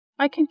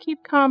I can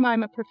keep calm,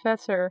 I'm a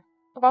professor,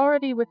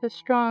 already with a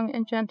strong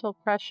and gentle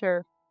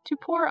pressure to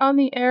pour on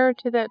the air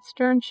to that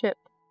stern ship,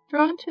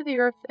 drawn to the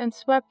earth and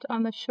swept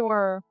on the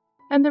shore.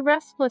 And the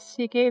restless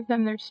sea gave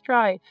them their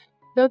strife,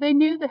 though they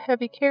knew the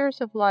heavy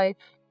cares of life,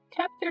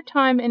 kept their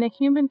time in a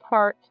human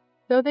part,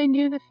 though they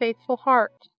knew the faithful heart.